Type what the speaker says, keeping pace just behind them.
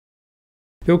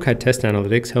Buildkite Test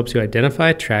Analytics helps you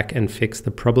identify, track, and fix the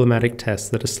problematic tests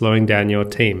that are slowing down your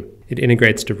team. It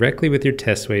integrates directly with your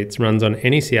test suites, runs on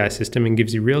any CI system, and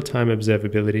gives you real-time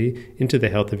observability into the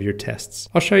health of your tests.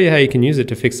 I'll show you how you can use it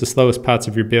to fix the slowest parts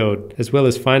of your build, as well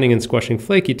as finding and squashing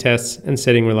flaky tests and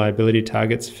setting reliability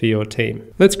targets for your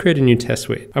team. Let's create a new test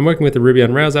suite. I'm working with a Ruby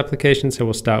on Rails application, so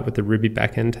we'll start with the Ruby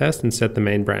backend test and set the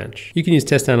main branch. You can use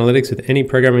test analytics with any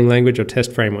programming language or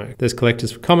test framework. There's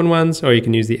collectors for common ones, or you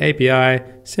can use the API,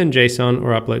 send JSON,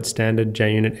 or upload standard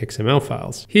JUnit XML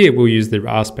files. Here we'll use the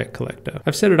RSpec collector.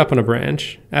 I've set it up on a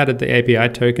branch, added the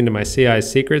API token to my CI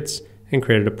secrets, and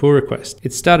created a pull request.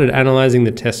 It started analyzing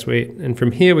the test suite, and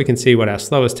from here we can see what our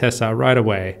slowest tests are right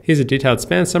away. Here's a detailed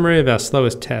span summary of our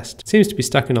slowest test. It seems to be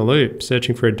stuck in a loop,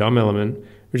 searching for a DOM element,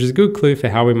 which is a good clue for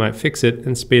how we might fix it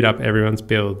and speed up everyone's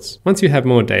builds. Once you have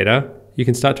more data, you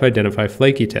can start to identify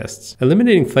flaky tests.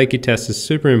 Eliminating flaky tests is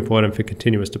super important for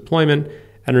continuous deployment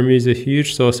and removes a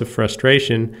huge source of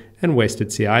frustration and wasted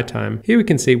CI time. Here we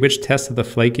can see which tests are the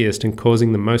flakiest and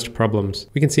causing the most problems.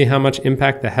 We can see how much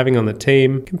impact they're having on the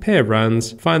team, compare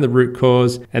runs, find the root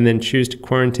cause, and then choose to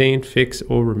quarantine, fix,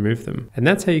 or remove them. And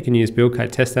that's how you can use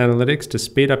Buildkite Test Analytics to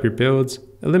speed up your builds,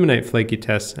 eliminate flaky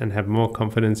tests, and have more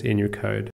confidence in your code.